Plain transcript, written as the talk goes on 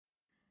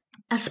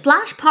A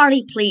Splash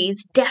Party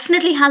Please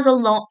definitely has a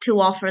lot to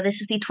offer. This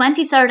is the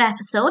 23rd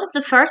episode of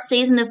the first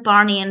season of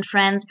Barney and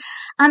Friends,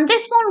 and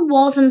this one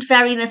wasn't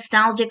very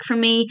nostalgic for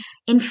me.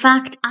 In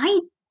fact, I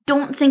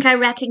don't think I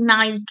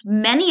recognised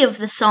many of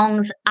the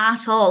songs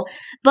at all,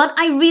 but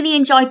I really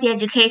enjoyed the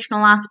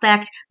educational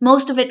aspect.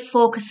 Most of it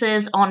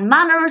focuses on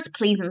manners,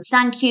 please and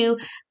thank you,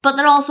 but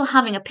they're also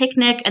having a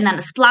picnic and then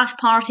a splash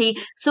party,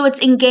 so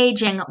it's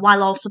engaging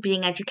while also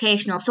being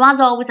educational. So as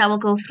always, I will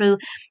go through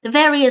the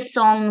various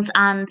songs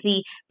and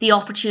the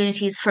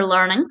opportunities for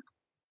learning.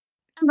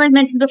 As I've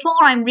mentioned before,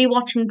 I'm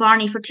rewatching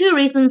Barney for two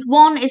reasons.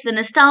 One is the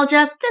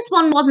nostalgia. This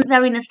one wasn't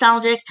very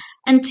nostalgic.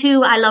 And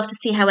two, I love to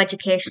see how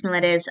educational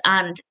it is.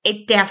 And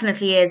it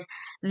definitely is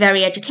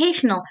very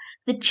educational.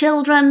 The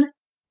children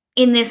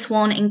in this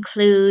one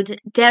include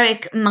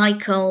Derek,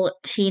 Michael,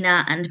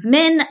 Tina, and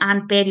Min,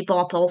 and Baby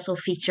Bop also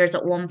features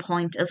at one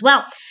point as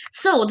well.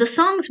 So the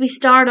songs, we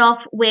start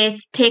off with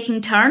Taking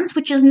Turns,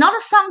 which is not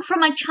a song from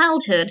my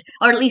childhood,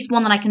 or at least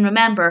one that I can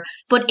remember,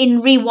 but in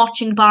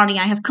rewatching Barney,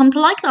 I have come to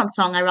like that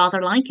song. I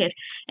rather like it.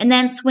 And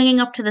then Swinging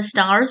Up to the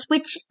Stars,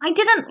 which I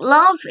didn't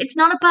love. It's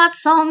not a bad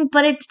song,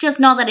 but it's just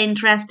not that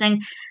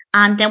interesting.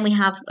 And then we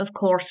have, of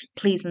course,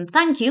 Please and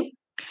Thank You.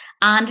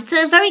 And it's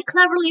a very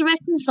cleverly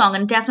written song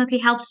and definitely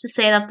helps to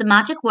say that the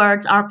magic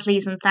words are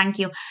please and thank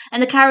you.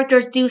 And the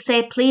characters do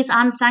say please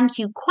and thank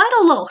you quite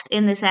a lot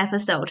in this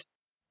episode.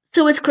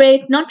 So it's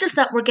great, not just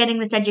that we're getting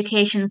this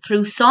education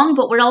through song,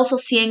 but we're also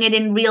seeing it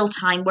in real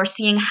time. We're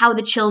seeing how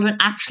the children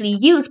actually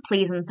use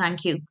please and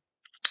thank you,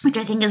 which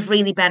I think is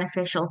really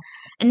beneficial.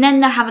 And then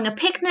they're having a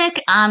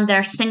picnic and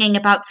they're singing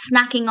about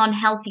snacking on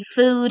healthy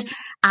food,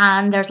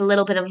 and there's a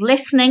little bit of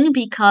listening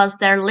because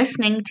they're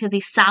listening to the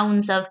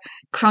sounds of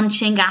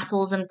crunching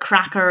apples and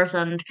crackers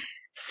and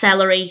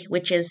celery,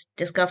 which is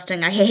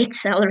disgusting. I hate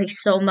celery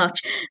so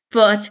much,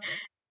 but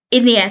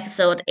in the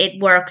episode,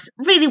 it works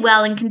really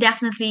well and can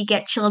definitely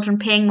get children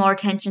paying more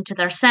attention to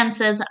their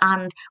senses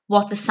and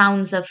what the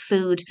sounds of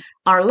food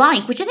are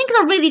like, which I think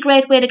is a really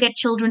great way to get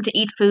children to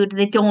eat food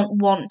they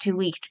don't want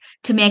to eat,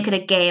 to make it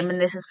a game,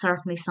 and this is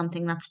certainly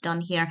something that's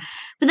done here.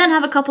 We then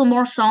have a couple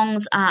more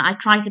songs, I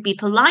Try to Be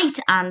Polite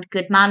and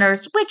Good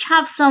Manners, which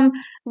have some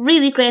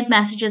really great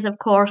messages, of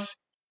course.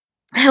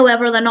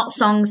 However, they're not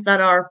songs that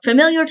are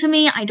familiar to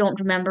me. I don't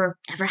remember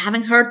ever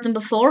having heard them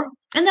before.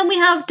 And then we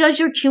have Does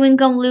Your Chewing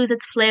Gum Lose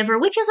Its Flavour,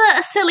 which is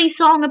a silly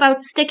song about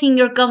sticking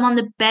your gum on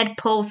the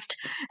bedpost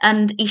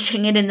and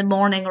eating it in the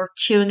morning or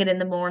chewing it in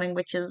the morning,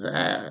 which is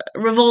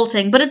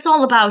revolting. But it's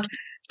all about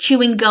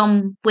chewing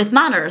gum with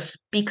manners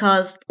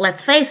because,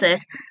 let's face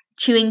it,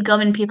 chewing gum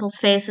in people's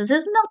faces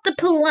is not the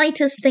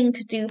politest thing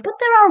to do, but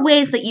there are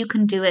ways that you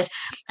can do it.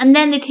 And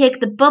then they take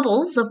the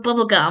bubbles of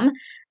bubblegum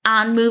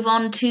and move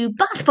on to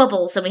bath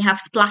bubbles. And we have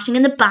Splashing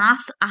in the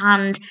Bath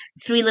and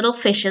Three Little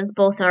Fishes.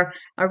 Both are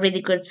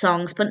really good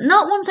songs, but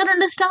not ones that are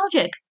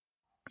nostalgic.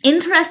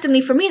 Interestingly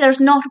for me, there's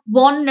not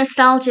one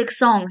nostalgic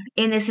song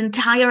in this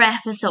entire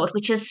episode,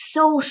 which is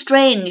so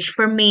strange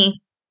for me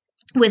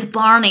with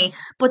Barney,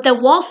 but there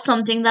was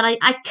something that I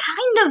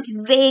kind of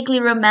vaguely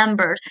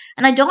remembered,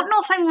 and I don't know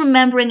if I'm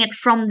remembering it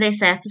from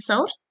this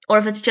episode or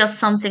if it's just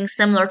something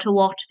similar to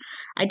what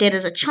I did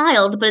as a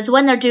child, but it's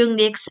when they're doing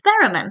the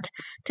experiment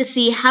to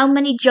see how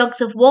many jugs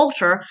of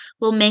water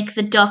will make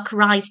the duck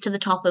rise to the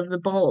top of the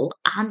bowl.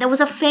 And there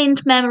was a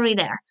faint memory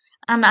there,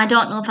 and I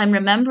don't know if I'm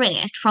remembering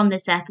it from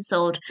this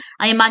episode.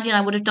 I imagine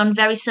I would have done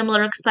very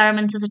similar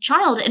experiments as a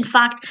child. In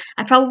fact,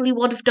 I probably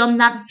would have done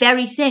that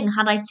very thing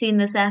had I seen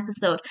this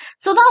episode.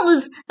 So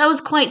that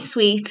was quite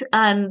sweet,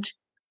 and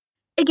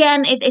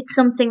again, it's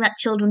something that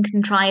children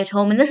can try at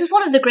home. And this is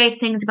one of the great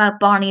things about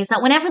Barney, is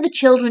that whenever the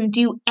children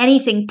do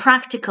anything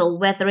practical,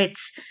 whether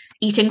it's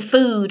eating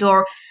food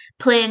or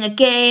playing a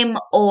game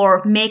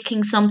or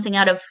making something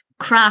out of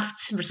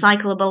crafts,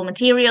 recyclable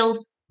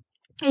materials,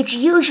 it's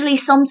usually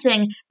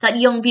something that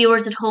young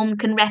viewers at home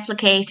can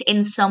replicate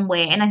in some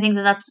way, and I think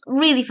that that's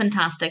really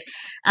fantastic.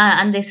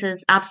 And this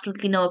is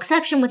absolutely no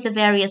exception with the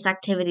various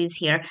activities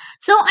here.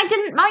 So I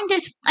didn't mind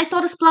it. I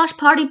thought A Splash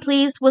Party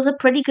Please was a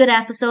pretty good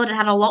episode. It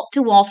had a lot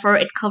to offer.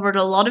 It covered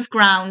a lot of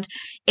ground.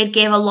 It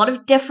gave a lot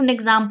of different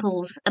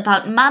examples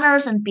about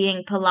manners and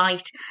being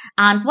polite.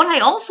 And what I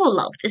also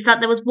loved is that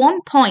there was one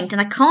point, and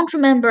I can't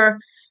remember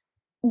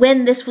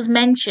when this was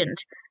mentioned,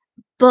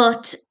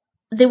 but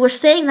they were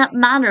saying that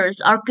manners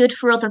are good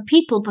for other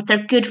people, but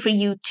they're good for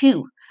you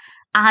too.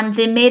 And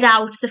they made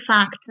out the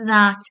fact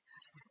that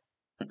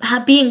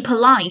being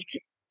polite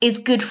is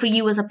good for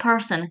you as a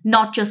person,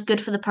 not just good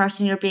for the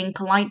person you're being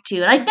polite to.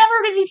 And I'd never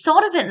really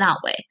thought of it that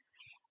way.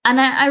 And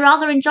I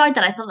rather enjoyed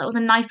that. I thought that was a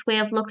nice way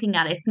of looking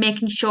at it,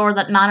 making sure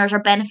that manners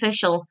are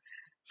beneficial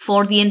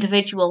for the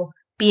individual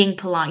being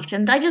polite.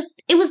 And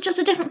it was just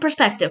a different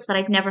perspective that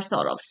I'd never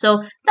thought of. So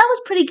that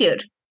was pretty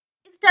good.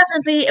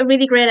 Definitely a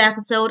really great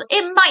episode.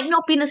 It might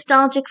not be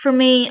nostalgic for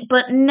me,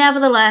 but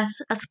nevertheless,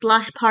 A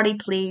Splash Party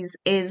Please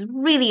is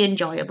really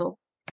enjoyable.